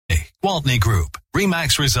Gwaltney Group,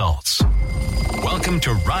 RE/MAX Results. Welcome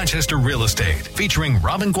to Rochester Real Estate, featuring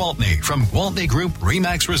Robin Gwaltney from Gwaltney Group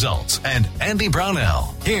RE/MAX Results and Andy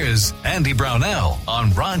Brownell. Here's Andy Brownell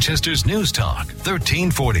on Rochester's News Talk,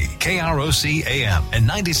 1340 KROC AM and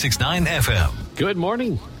 96.9 FM. Good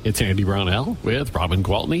morning. It's Andy Brownell with Robin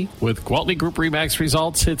Gwaltney with Gwaltney Group RE/MAX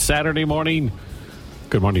Results. It's Saturday morning.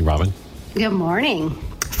 Good morning, Robin. Good morning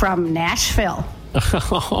from Nashville.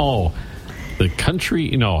 Oh, the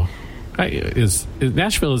country,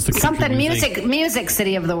 Nashville is the country something music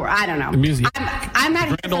city of the world. I don't know. I'm not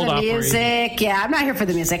here for the music. Yeah, I'm not here for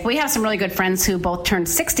the music. We have some really good friends who both turned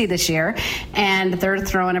 60 this year, and they're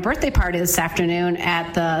throwing a birthday party this afternoon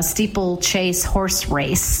at the Steeplechase horse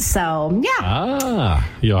race. So yeah.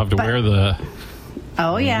 You'll have to wear the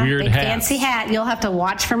weird big hats. Fancy hat. You'll have to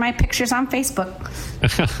watch for my pictures on Facebook.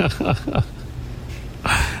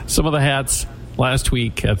 Some of the hats last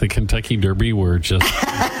week at the Kentucky Derby were just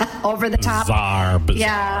over the top.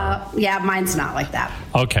 Bizarre. Yeah, mine's not like that.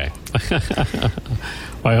 Okay.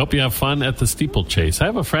 Well, I hope you have fun at the Steeplechase. I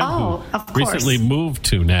have a friend who recently moved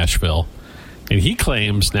to Nashville, and he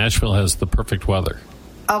claims Nashville has the perfect weather.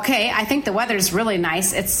 Okay, I think the weather's really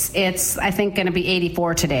nice. It's I think going to be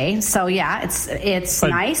 84 today. So yeah, it's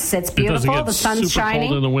nice. It's beautiful. The sun's shining. Super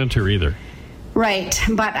cold in the winter either. Right,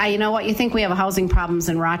 but you know what? You think we have housing problems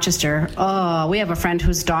in Rochester. Oh, we have a friend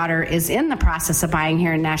whose daughter is in the process of buying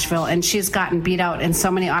here in Nashville, and she's gotten beat out in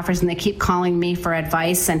so many offers, and they keep calling me for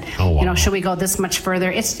advice, and, should we go this much further?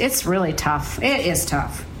 It's really tough. It is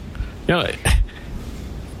tough. I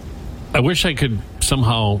wish I could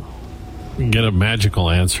somehow get a magical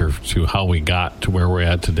answer to how we got to where we're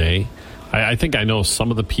at today. I think I know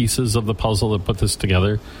some of the pieces of the puzzle that put this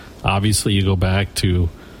together. Obviously, you go back to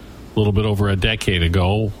a little bit over a decade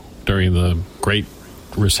ago during the Great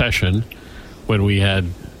Recession when we had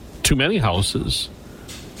too many houses,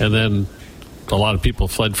 and then a lot of people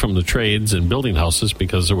fled from the trades and building houses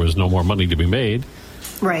because there was no more money to be made.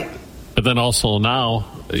 Right. But then also now,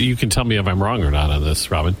 you can tell me if I'm wrong or not on this,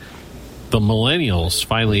 Robin, the millennials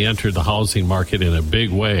finally entered the housing market in a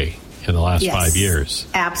big way in the last 5 years.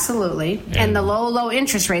 Absolutely. And the low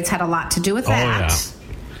interest rates had a lot to do with that. Yeah.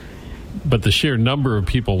 But the sheer number of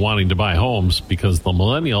people wanting to buy homes, because the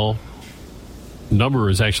millennial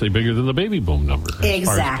number is actually bigger than the baby boom number as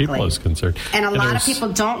far as people is concerned. And a lot of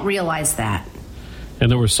people don't realize that.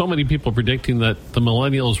 And there were so many people predicting that the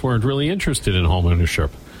millennials weren't really interested in home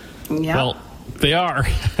ownership. Yep. Well, they are.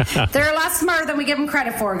 They're a lot smarter than we give them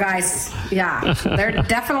credit for, guys. Yeah, they're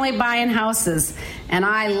definitely buying houses, and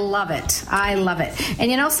I love it. I love it. And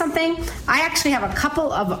you know something? I actually have a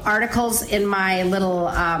couple of articles in my little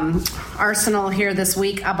arsenal here this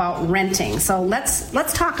week about renting. So let's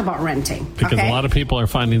talk about renting. Because a lot of people are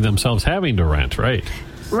finding themselves having to rent, right?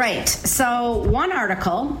 Right. So one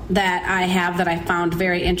article that I have that I found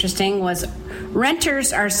very interesting was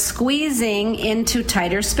renters are squeezing into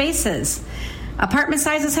tighter spaces. Apartment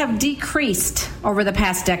sizes have decreased over the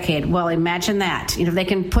past decade. Well, imagine that. If they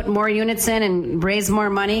can put more units in and raise more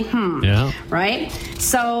money, Yeah. Right?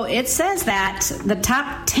 So it says that the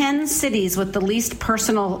top 10 cities with the least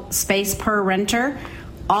personal space per renter,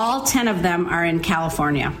 all 10 of them are in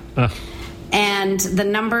California. And the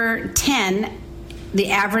number 10, the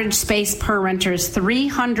average space per renter is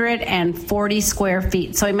 340 square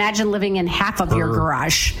feet. So imagine living in half of your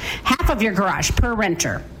garage per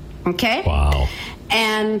renter. Okay? Wow.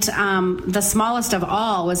 And the smallest of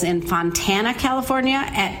all was in Fontana, California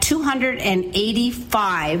at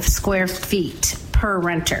 285 square feet per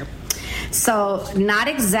renter. So not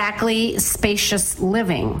exactly spacious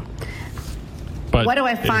living. But what do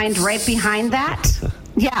I find right behind that?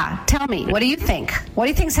 Yeah, tell me. What do you think? What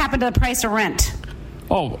do you think's happened to the price of rent?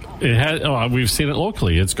 We've seen it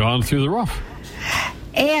locally. It's gone through the roof.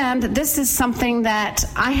 And this is something that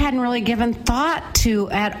I hadn't really given thought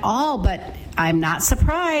to at all, but I'm not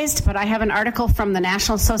surprised. But I have an article from the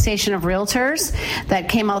National Association of Realtors that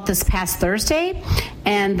came out this past Thursday,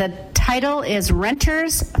 and the title is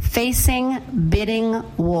Renters Facing Bidding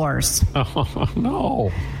Wars. Oh,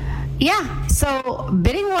 no. Yeah, so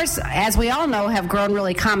bidding wars, as we all know, have grown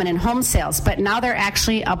really common in home sales, but now they're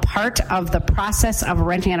actually a part of the process of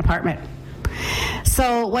renting an apartment.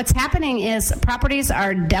 So what's happening is properties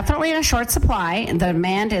are definitely in a short supply, and the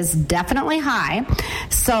demand is definitely high.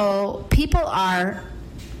 So people are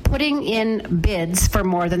putting in bids for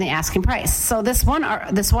more than the asking price. So this one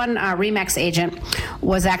RE/MAX agent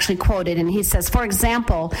was actually quoted, and he says, for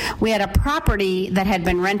example, we had a property that had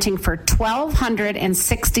been renting for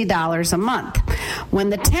 $1,260 a month. When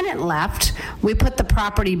the tenant left, we put the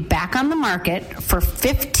property back on the market for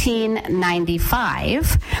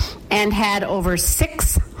 $1,595 and had over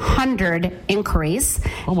 600 inquiries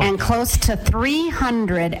and close to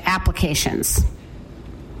 300 applications.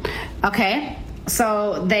 Okay,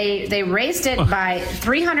 so they raised it by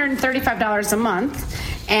 $335 a month,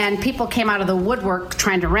 and people came out of the woodwork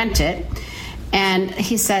trying to rent it. And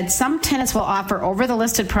he said some tenants will offer over the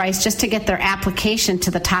listed price just to get their application to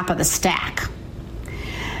the top of the stack.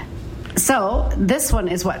 So this one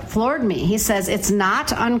is what floored me. He says it's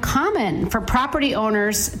not uncommon for property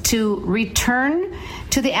owners to return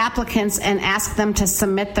to the applicants and ask them to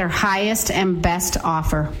submit their highest and best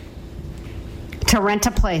offer to rent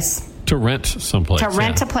a place. To rent someplace. To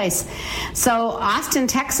rent a place. So Austin,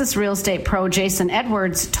 Texas real estate pro Jason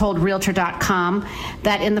Edwards told Realtor.com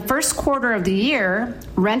that in the first quarter of the year,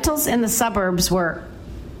 rentals in the suburbs were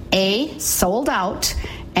A, sold out,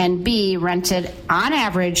 and B, rented on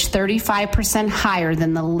average 35% higher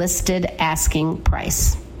than the listed asking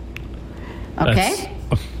price. Okay?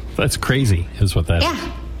 That's crazy, is what that is.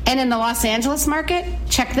 Yeah. And in the Los Angeles market,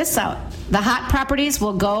 check this out. The hot properties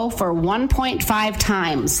will go for 1.5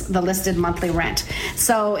 times the listed monthly rent.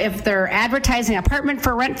 So if they're advertising an apartment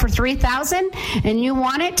for rent for $3,000 and you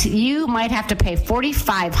want it, you might have to pay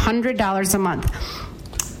 $4,500 a month.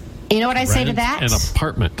 You know what I say to that? An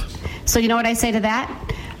apartment. So you know what I say to that?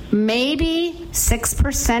 Maybe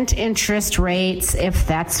 6% interest rates, if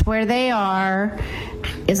that's where they are,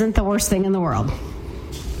 isn't the worst thing in the world.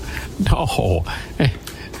 No.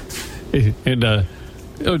 And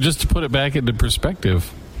just to put it back into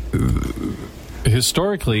perspective,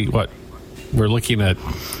 historically, we're looking at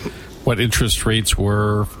what interest rates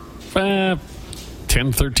were 10,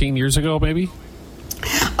 13 years ago, maybe?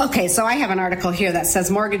 Okay, so I have an article here that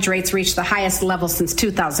says mortgage rates reached the highest level since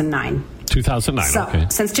 2009. 2009, so, okay.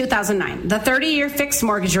 Since 2009. The 30-year fixed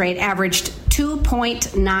mortgage rate averaged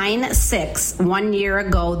 2.96 1 year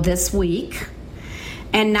ago this week,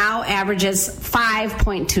 and now averages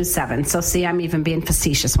 5.27. So see, I'm even being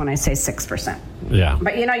facetious when I say 6%. Yeah.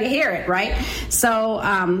 But you hear it, right? So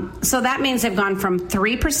so that means they've gone from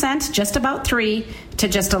 3%, just about 3, to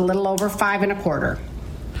just a little over 5.25.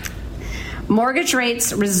 Mortgage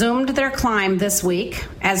rates resumed their climb this week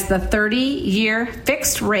as the 30-year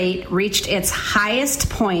fixed rate reached its highest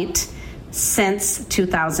point since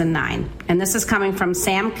 2009. And this is coming from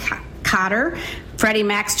Sam Cotter, Freddie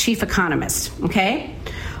Mac's chief economist. Okay?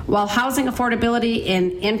 While housing affordability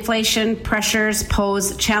and inflation pressures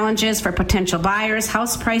pose challenges for potential buyers,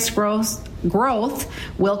 house price growth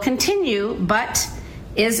will continue, but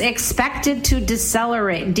is expected to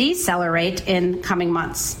decelerate in coming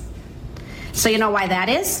months. So you know why that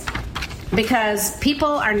is? Because people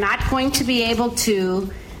are not going to be able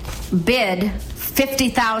to bid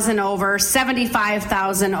 $50,000 over,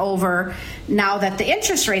 $75,000 over now that the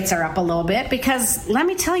interest rates are up a little bit. Because let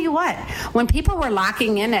me tell you what, when people were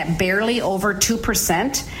locking in at barely over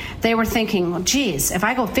 2%, they were thinking, well, geez, if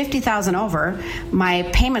I go $50,000 over, my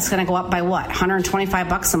payment's going to go up by what,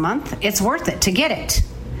 $125 a month? It's worth it to get it.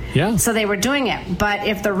 Yeah. So they were doing it. But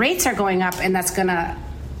if the rates are going up, and that's going to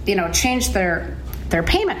change their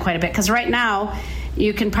payment quite a bit, because right now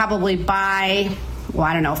you can probably buy,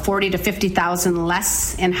 $40,000 to $50,000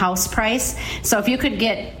 less in house price. So if you could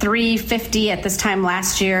get $350 at this time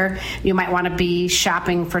last year, you might want to be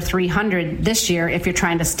shopping for $300 this year if you're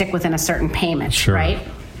trying to stick within a certain payment, sure. Right?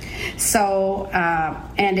 So,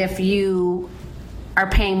 and if you are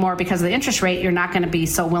paying more because of the interest rate, you're not going to be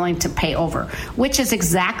so willing to pay over, which is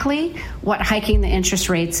exactly what hiking the interest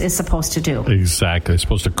rates is supposed to do. Exactly. It's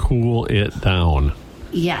supposed to cool it down.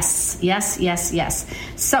 Yes.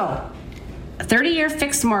 So 30-year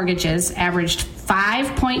fixed mortgages averaged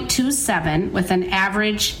 5.27 with an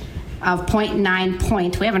average of 0.9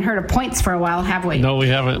 point. We haven't heard of points for a while, have we? No, we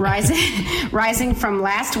haven't. Rising from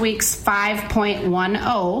last week's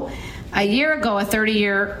 5.10. A year ago, a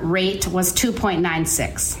 30-year rate was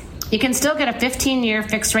 2.96. You can still get a 15-year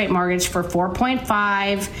fixed rate mortgage for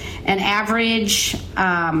 4.5, an average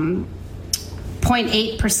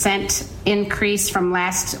 0.8% increase from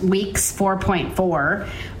last week's 4.4,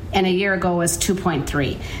 and a year ago was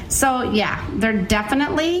 2.3. So yeah, they're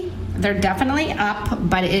definitely up,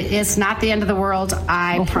 but it is not the end of the world.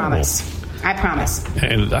 I promise.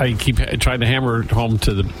 And I keep trying to hammer it home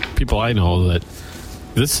to the people I know that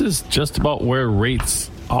this is just about where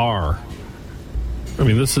rates are. I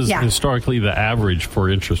mean, this is historically the average for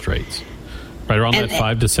interest rates. Right around that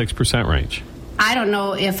 5 to 6% range. I don't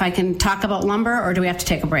know if I can talk about lumber, or do we have to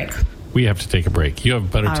take a break? We have to take a break. You have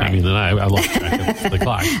better timing than I. I lost track of the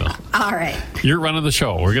clock. So. All right. You're running the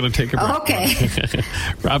show. We're going to take a break. Okay.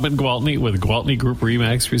 Robin Gwaltney with Gwaltney Group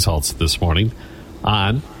RE/MAX results this morning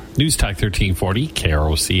on News Talk 1340,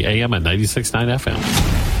 KROC AM at 96.9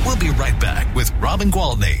 FM. We'll be right back with Robin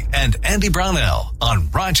Gwaltney and Andy Brownell on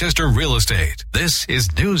Rochester Real Estate. This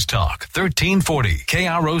is News Talk 1340,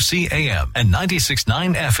 KROC AM and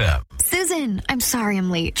 96.9 FM. Susan, I'm sorry I'm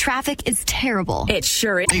late. Traffic is terrible. It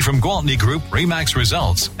sure is. From Gwaltney Group RE/MAX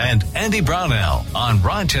results and Andy Brownell on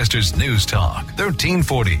Rochester's News Talk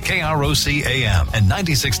 1340, KROC AM and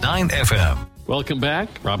 96.9 FM. Welcome back.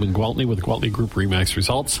 Robin Gwaltney with Gwaltney Group RE/MAX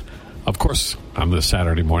results. Of course, on this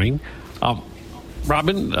Saturday morning.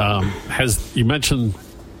 Robin, you mentioned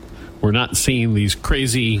we're not seeing these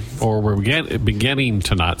crazy, or we're beginning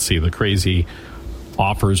to not see the crazy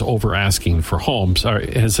offers over asking for homes.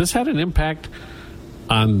 Has this had an impact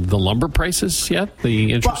on the lumber prices yet?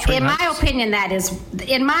 The interest rate? In my opinion,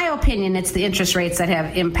 it's the interest rates that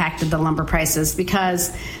have impacted the lumber prices,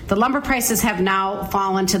 because the lumber prices have now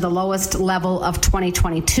fallen to the lowest level of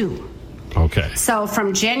 2022. Okay. So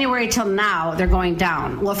from January till now, they're going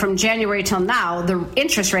down. Well, from January till now, the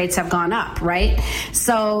interest rates have gone up, right?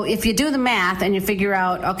 So if you do the math and you figure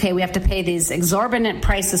out, okay, we have to pay these exorbitant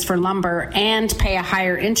prices for lumber and pay a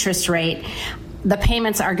higher interest rate, the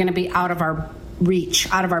payments are going to be out of our reach,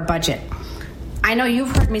 out of our budget. I know you've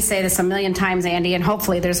heard me say this a million times, Andy, and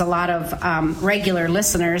hopefully there's a lot of regular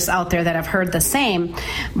listeners out there that have heard the same.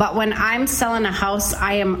 But when I'm selling a house,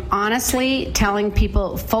 I am honestly telling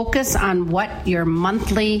people, focus on what your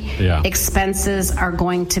monthly expenses are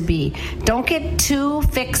going to be. Don't get too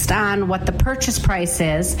fixed on what the purchase price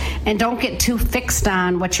is, and don't get too fixed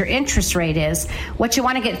on what your interest rate is. What you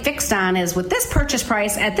want to get fixed on is, with this purchase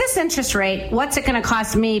price at this interest rate, what's it going to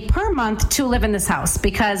cost me per month to live in this house?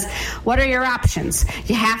 Because what are your options?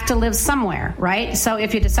 You have to live somewhere, right? So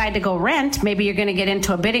if you decide to go rent, maybe you're going to get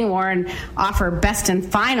into a bidding war and offer best and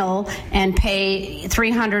final and pay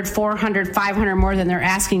 $300, $400, $500 more than they're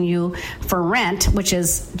asking you for rent, which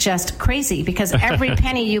is just crazy, because every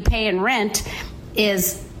penny you pay in rent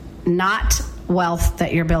is not wealth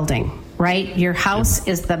that you're building, right? Your house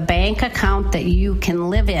is the bank account that you can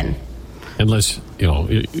live in. Unless,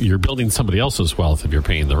 you're building somebody else's wealth if you're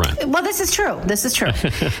paying the rent. Well, this is true,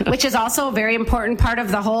 which is also a very important part of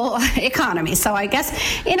the whole economy. So I guess,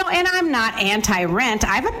 and I'm not anti-rent.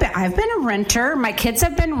 I've been a renter. My kids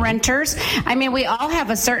have been renters. I mean, we all have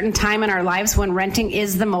a certain time in our lives when renting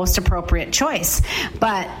is the most appropriate choice.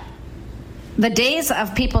 But the days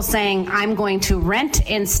of people saying, I'm going to rent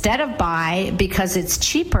instead of buy because it's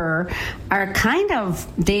cheaper, are kind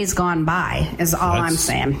of days gone by, is all I'm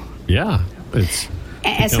saying. Yeah, it's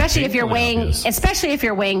especially if you're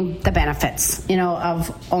weighing the benefits,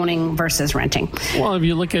 of owning versus renting. Well, if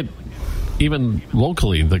you look at even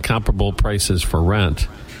locally, the comparable prices for rent,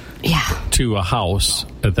 to a house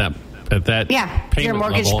at that payment your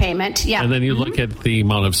mortgage level, payment, and then you look at the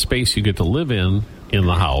amount of space you get to live in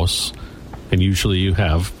the house, and usually you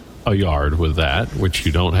have a yard with that, which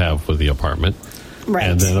you don't have with the apartment.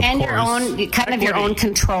 Right, and your own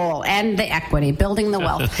control and the equity, building the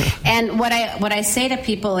wealth. And what I say to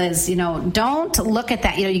people is, don't look at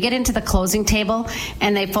that. You get into the closing table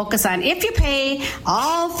and they focus on, if you pay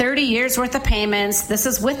all 30 years worth of payments, this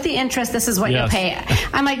is with the interest, this is what you pay.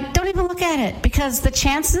 I'm like, don't even look at it, because the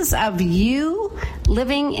chances of you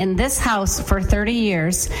living in this house for 30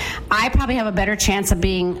 years, I probably have a better chance of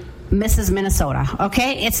being Mrs. Minnesota,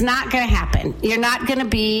 okay? It's not going to happen. You're not going to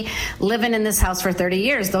be living in this house for 30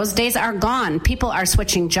 years. Those days are gone. People are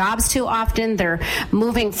switching jobs too often. They're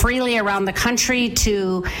moving freely around the country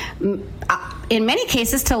to, in many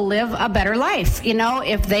cases, to live a better life.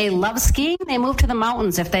 If they love skiing, they move to the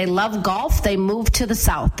mountains. If they love golf, they move to the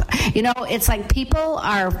south. It's like people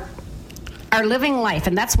are living life.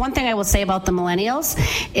 And that's one thing I will say about the millennials,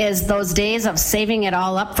 is those days of saving it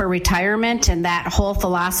all up for retirement and that whole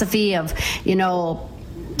philosophy of,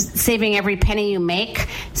 saving every penny you make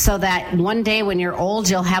so that one day when you're old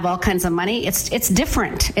you'll have all kinds of money. It's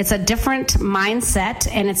different. It's a different mindset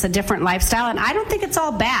and it's a different lifestyle, and I don't think it's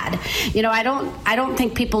all bad. I don't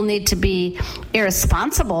think people need to be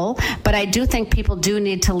irresponsible, but I do think people do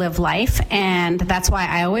need to live life, and that's why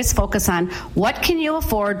I always focus on what can you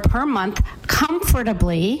afford per month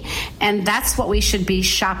comfortably, and that's what we should be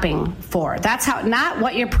shopping for. That's how, not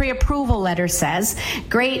what your pre-approval letter says.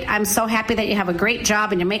 Great, I'm so happy that you have a great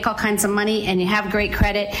job and you're make all kinds of money and you have great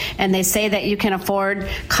credit, and they say that you can afford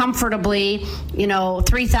comfortably,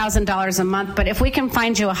 $3,000 a month. But if we can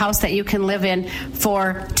find you a house that you can live in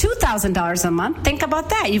for $2,000 a month, think about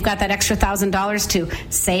that. You've got that extra $1,000 to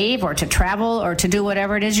save or to travel or to do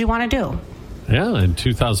whatever it is you want to do. Yeah, and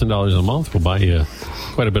 $2,000 a month will buy you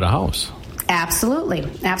quite a bit of house. Absolutely.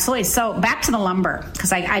 So back to the lumber,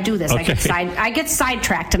 because I do this. Okay. I get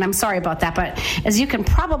sidetracked, and I'm sorry about that. But as you can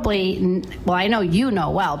probably, I know you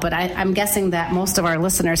know well, but I'm guessing that most of our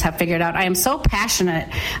listeners have figured out, I am so passionate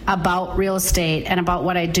about real estate and about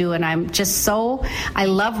what I do. And I'm just I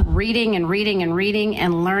love reading and learning,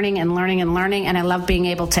 and I love being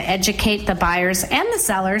able to educate the buyers and the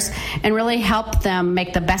sellers and really help them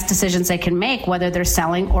make the best decisions they can make, whether they're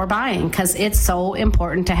selling or buying, because it's so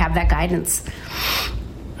important to have that guidance.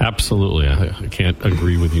 Absolutely. I can't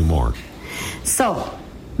agree with you more. So,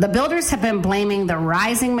 the builders have been blaming the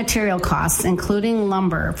rising material costs, including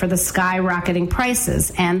lumber, for the skyrocketing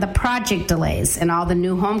prices and the project delays in all the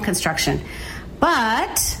new home construction.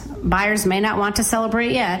 But buyers may not want to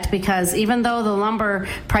celebrate yet, because even though the lumber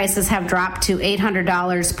prices have dropped to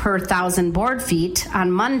 $800 per 1,000 board feet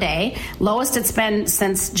on Monday, lowest it's been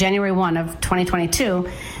since January 1 of 2022,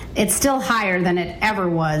 it's still higher than it ever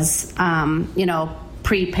was,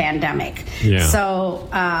 pre-pandemic. Yeah. So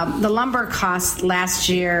the lumber cost last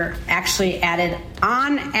year actually added,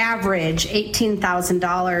 on average,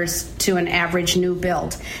 $18,000 to an average new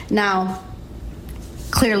build. Now,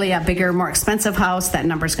 clearly a bigger, more expensive house, that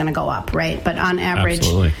number's going to go up, right? But on average,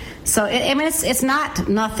 absolutely. So it's not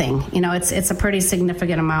nothing. It's a pretty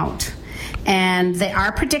significant amount, and they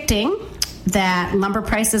are predicting that lumber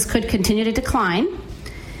prices could continue to decline,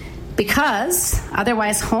 because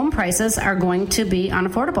otherwise home prices are going to be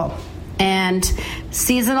unaffordable. And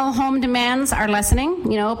seasonal home demands are lessening.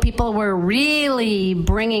 People were really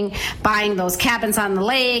buying those cabins on the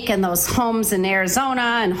lake and those homes in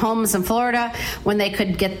Arizona and homes in Florida when they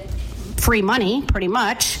could get free money, pretty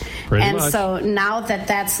much. So now that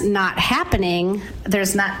that's not happening,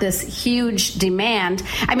 there's not this huge demand.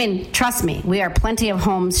 I mean, trust me, we are plenty of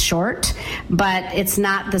homes short, but it's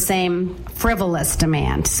not the same frivolous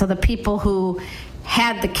demand. So the people who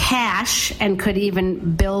had the cash and could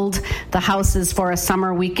even build the houses for a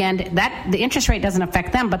summer weekend, the interest rate doesn't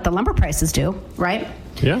affect them, but the lumber prices do, right?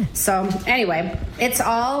 Yeah. So anyway, it's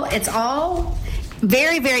all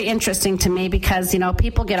very, very interesting to me, because,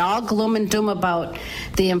 people get all gloom and doom about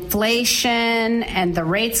the inflation and the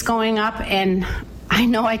rates going up. And I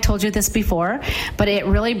know I told you this before, but it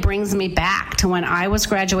really brings me back to when I was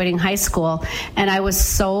graduating high school, and I was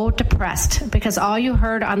so depressed because all you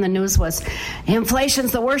heard on the news was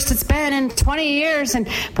inflation's the worst it's been in 20 years, and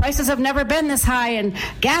prices have never been this high, and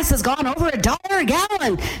gas has gone over $1 a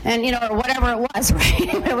gallon, and or whatever it was,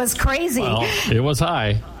 right? It was crazy. Well, it was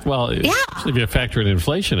high. Well, yeah. If you factor in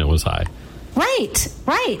inflation, it was high.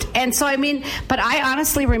 Right. And so, but I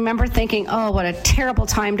honestly remember thinking, oh, what a terrible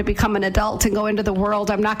time to become an adult and go into the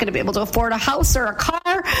world. I'm not going to be able to afford a house or a car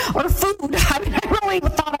or food. I really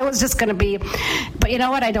thought I was just going to be, but you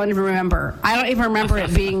know what? I don't even remember. I don't even remember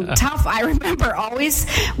it being tough. I remember always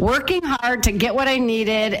working hard to get what I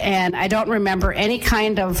needed, and I don't remember any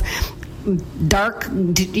kind of dark,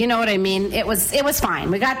 you know what I mean? It was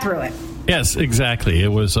fine. We got through it. Yes, exactly.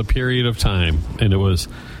 It was a period of time, and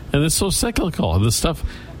it's so cyclical. This stuff,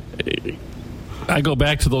 I go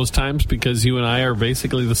back to those times because you and I are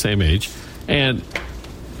basically the same age, and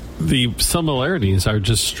the similarities are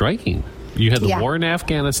just striking. You had the war in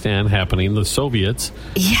Afghanistan happening, the Soviets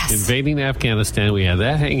invading Afghanistan. We had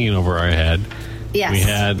that hanging over our head. Yes. We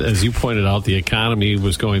had, as you pointed out, the economy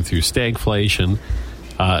was going through stagflation.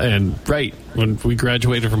 And when we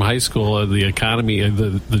graduated from high school, the economy,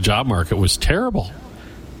 the job market was terrible.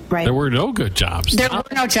 Right. There were no good jobs. There were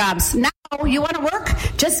no jobs. Now, you want to work?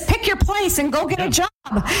 Just pick your place and go get a job.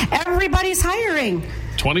 Everybody's hiring.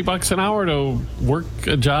 $20 an hour to work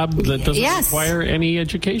a job that doesn't require any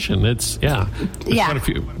education. It's quite a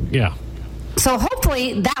few. Yeah. So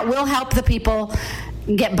hopefully that will help the people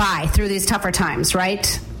get by through these tougher times,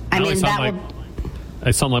 right? I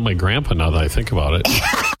sound like my grandpa now that I think about it.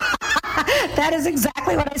 That is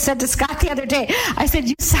exactly what I said to Scott the other day. I said,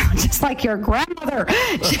 you sound just like your grandmother.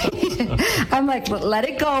 I'm like, let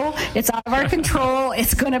it go. It's out of our control.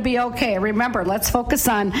 It's going to be okay. Remember, let's focus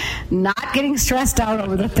on not getting stressed out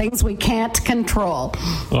over the things we can't control.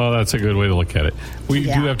 Oh, that's a good way to look at it. We do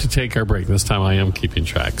have to take our break. This time I am keeping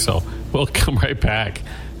track. So we'll come right back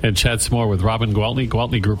and chat some more with Robin Gwaltney,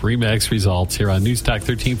 Gwaltney Group RE/MAX Results here on News Talk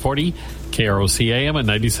 1340, KROC AM and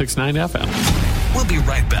 96.9 FM. We'll be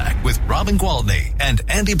right back with Robin Gwaltney and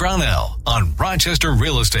Andy Brownell on Rochester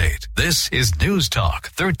Real Estate. This is News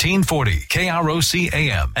Talk 1340 KROC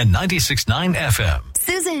AM and 96.9 FM.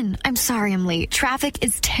 Susan, I'm sorry I'm late. Traffic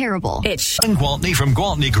is terrible. Robin Gwaltney from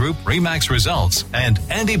Gwaltney Group RE/MAX Results and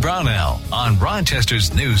Andy Brownell on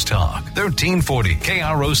Rochester's News Talk 1340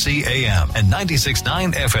 KROC AM and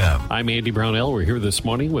 96.9 FM. I'm Andy Brownell. We're here this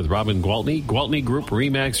morning with Robin Gwaltney, Gwaltney Group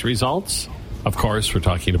RE/MAX Results. Of course, we're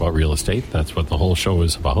talking about real estate. That's what the whole show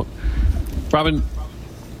is about. Robin,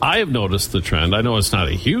 I have noticed the trend. I know it's not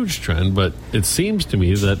a huge trend, but it seems to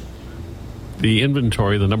me that the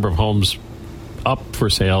inventory, the number of homes up for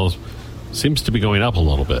sales, seems to be going up a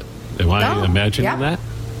little bit. Am I imagining that?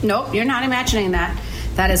 Nope, you're not imagining that.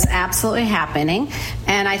 That is absolutely happening.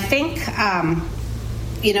 And I think,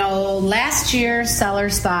 last year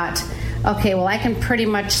sellers thought, okay, well, I can pretty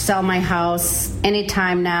much sell my house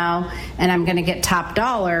anytime now, and I'm going to get top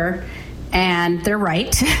dollar. And they're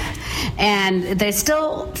right. And they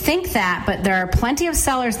still think that, but there are plenty of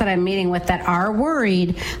sellers that I'm meeting with that are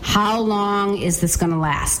worried, how long is this going to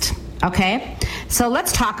last? Okay? So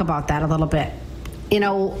let's talk about that a little bit.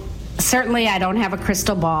 Certainly I don't have a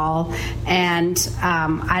crystal ball, and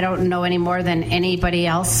I don't know any more than anybody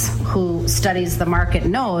else who studies the market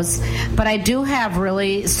knows, but I do have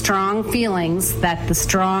really strong feelings that the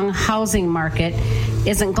strong housing market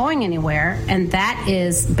isn't going anywhere, and that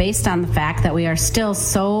is based on the fact that we are still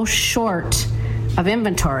so short of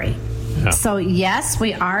inventory. Yeah. So yes,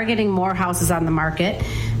 we are getting more houses on the market.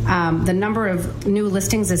 The number of new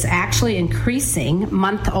listings is actually increasing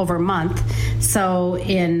month over month. So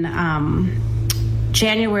in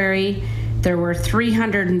January, there were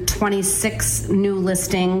 326 new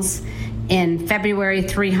listings. In February,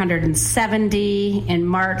 370. In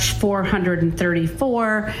March,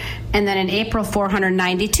 434. And then in April,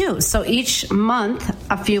 492. So each month,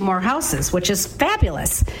 a few more houses, which is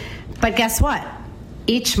fabulous. But guess what?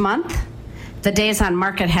 Each month, the days on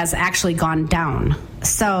market has actually gone down.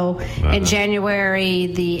 So in January,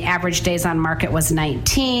 the average days on market was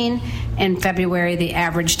 19. In February, the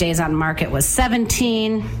average days on market was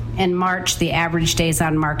 17. In March, the average days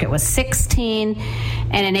on market was 16.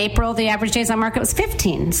 And in April, the average days on market was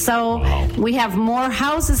 15. So we have more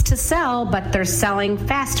houses to sell, but they're selling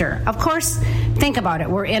faster. Of course, think about it.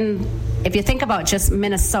 If you think about just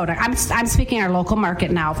Minnesota, I'm speaking our local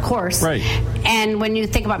market now, of course. Right. And when you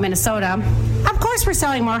think about Minnesota, of course we're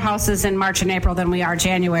selling more houses in March and April than we are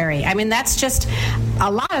January. I mean, that's just,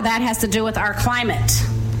 a lot of that has to do with our climate.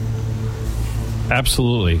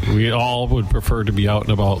 Absolutely. We all would prefer to be out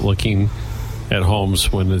and about looking at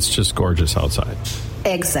homes when it's just gorgeous outside.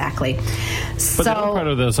 Exactly. But the other part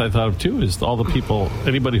of this I thought of too is all the people,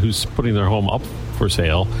 anybody who's putting their home up for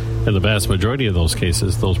sale, in the vast majority of those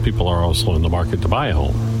cases, those people are also in the market to buy a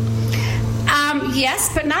home.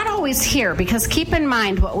 Yes, but not always here, because keep in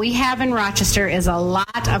mind what we have in Rochester is a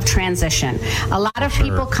lot of transition. A lot of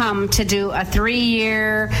people come to do a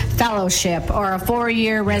 3-year fellowship or a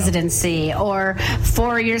 4-year residency, or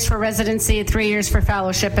 4 years for residency, 3 years for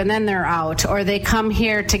fellowship, and then they're out. Or they come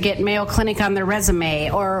here to get Mayo Clinic on their resume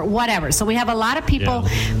or whatever. So we have a lot of people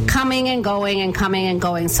coming and going and coming and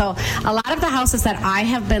going. So a lot of the houses that I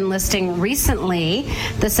have been listing recently,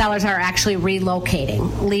 the sellers are actually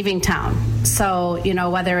relocating, leaving town. So,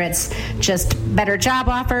 whether it's just better job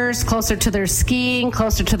offers, closer to their skiing,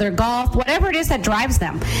 closer to their golf, whatever it is that drives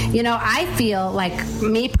them. I feel like,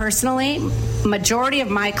 me personally, majority of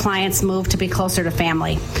my clients move to be closer to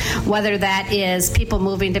family, whether that is people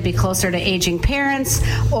moving to be closer to aging parents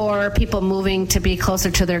or people moving to be closer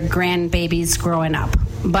to their grandbabies growing up.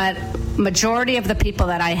 But majority of the people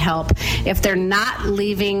that I help, if they're not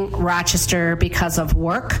leaving Rochester because of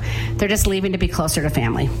work, they're just leaving to be closer to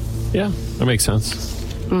family. Yeah, that makes sense.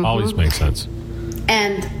 Mm-hmm. Always makes sense.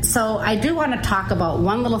 And so I do want to talk about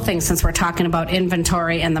one little thing, since we're talking about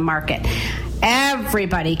inventory and the market.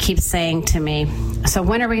 Everybody keeps saying to me, so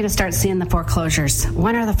when are we going to start seeing the foreclosures?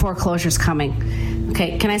 When are the foreclosures coming?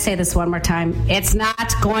 Okay, can I say this one more time? It's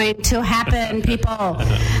not going to happen, people. All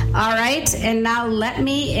right? And now let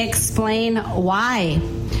me explain why.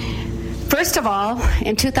 First of all,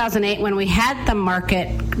 in 2008, when we had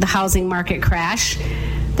the housing market crash,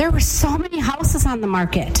 there were so many houses on the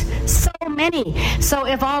market, so many. So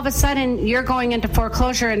if all of a sudden you're going into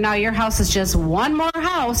foreclosure and now your house is just one more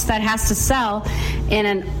house that has to sell in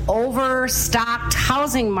an overstocked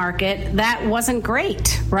housing market, that wasn't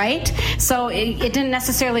great, right? So it didn't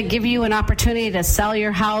necessarily give you an opportunity to sell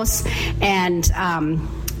your house and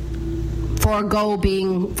forego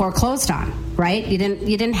being foreclosed on, right? You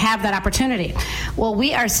didn't have that opportunity. Well,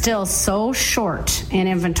 we are still so short in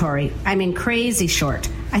inventory. I mean, crazy short.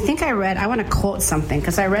 I think I want to quote something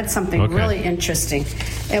because I read something really interesting.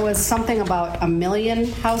 It was something about 1 million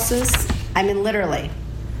houses. I mean, literally.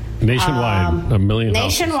 Nationwide, 1 million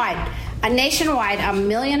houses. Nationwide, 1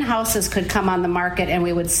 million houses could come on the market and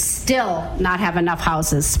we would still not have enough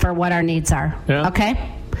houses for what our needs are. Yeah.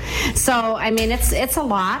 Okay? So, I mean, it's a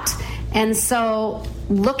lot. And so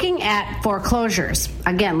looking at foreclosures,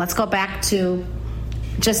 again, let's go back to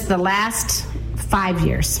just the last 5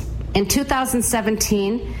 years. In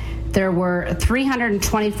 2017, there were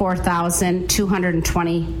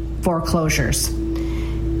 324,220 foreclosures.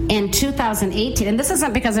 In 2018, and this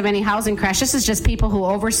isn't because of any housing crash, this is just people who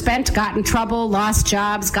overspent, got in trouble, lost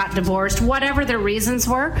jobs, got divorced, whatever their reasons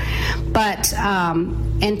were. But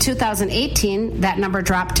in 2018, that number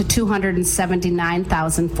dropped to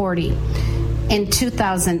 279,040. In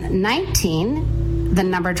 2019, the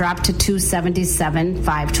number dropped to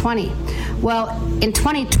 277,520. Well, in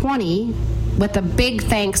 2020, with a big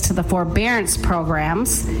thanks to the forbearance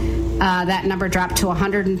programs, that number dropped to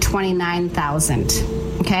 129,000.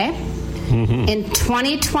 Okay? Mm-hmm. In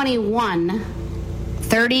 2021,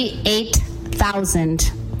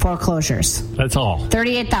 38,000 foreclosures. That's all.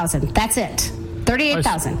 38,000. That's it.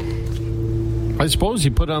 38,000. I suppose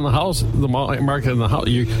you put on the market in the house,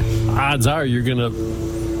 odds are you're going to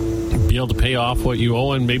be able to pay off what you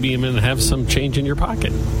owe and maybe even have some change in your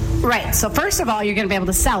pocket. Right. So first of all, you're going to be able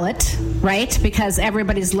to sell it, right? Because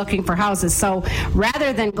everybody's looking for houses. So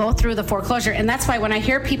rather than go through the foreclosure, and that's why when I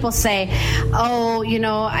hear people say, oh,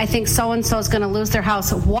 I think so-and-so is going to lose their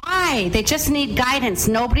house. Why? They just need guidance.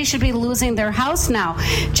 Nobody should be losing their house now.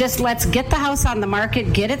 Just let's get the house on the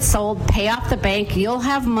market, get it sold, pay off the bank. You'll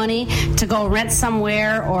have money to go rent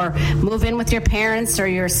somewhere or move in with your parents or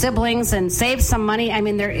your siblings and save some money. I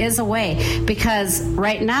mean, there is a way, because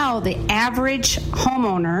right now the average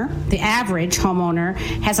homeowner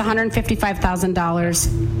has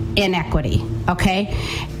 $155,000 in equity, okay?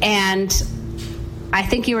 And I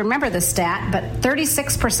think you remember the stat, but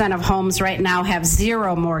 36% of homes right now have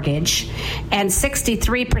zero mortgage and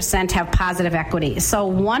 63% have positive equity. So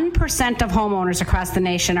 1% of homeowners across the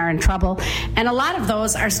nation are in trouble, and a lot of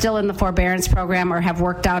those are still in the forbearance program or have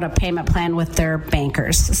worked out a payment plan with their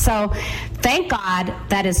bankers. So thank God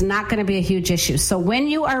that is not going to be a huge issue. So when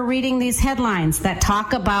you are reading these headlines that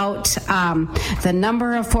talk about the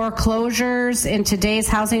number of foreclosures in today's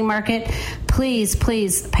housing market, please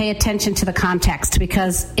pay attention to the context,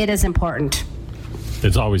 because it is important.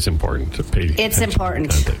 It's always important to pay attention. It's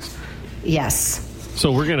important. To the context. Yes.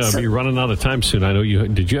 So we're going to be running out of time soon. I know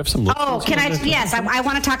did you have some listings? Oh, can I? Yes, I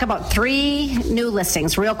want to talk about 3 new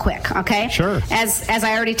listings real quick, okay? Sure. As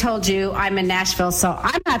I already told you, I'm in Nashville, so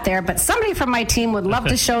I'm not there, but somebody from my team would love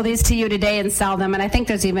to show these to you today and sell them, and I think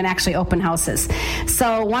there's even actually open houses.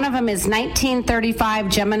 So one of them is 1935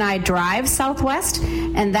 Gemini Drive Southwest,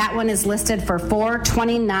 and that one is listed for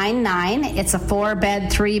 $429,900. It's a 4-bed,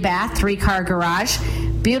 3-bath, 3-car garage.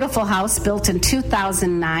 Beautiful house built in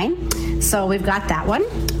 2009. So we've got that one.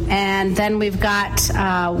 And then we've got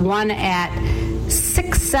one at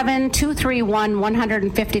 67231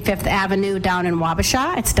 155th Avenue down in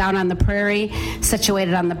Wabasha. It's down on the prairie,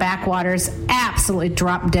 situated on the backwaters. Absolutely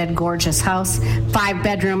drop-dead gorgeous house. 5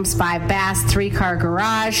 bedrooms, 5 baths, 3-car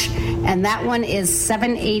garage. And that one is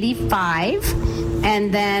 $785,000.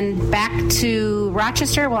 And then back to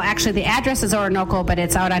Rochester. Well, actually, the address is Orinoco, but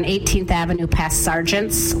it's out on 18th Avenue past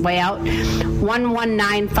Sargent's, way out.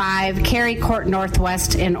 1195 Cary Court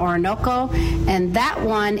Northwest in Orinoco. And that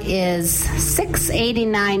one is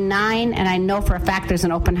 $689,900. And I know for a fact there's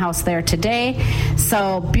an open house there today.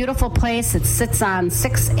 So, beautiful place. It sits on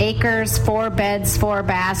 6 acres, 4 beds, 4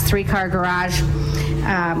 baths, 3-car garage.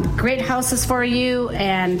 Great houses for you,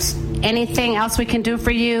 and anything else we can do for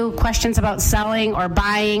you, questions about selling or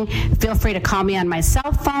buying, feel free to call me on my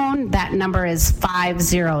cell phone. That number is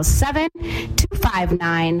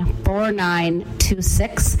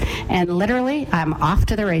 507-259-4926. And literally, I'm off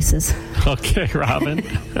to the races. Okay, Robin.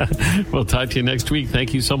 We'll talk to you next week.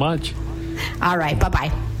 Thank you so much. All right.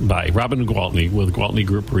 Bye-bye. Bye. Robin Gwaltney with Gwaltney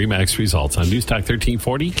Group RE/MAX Results on News Talk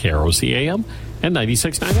 1340, KROC AM, and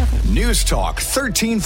 96.9 FM. News Talk 1340.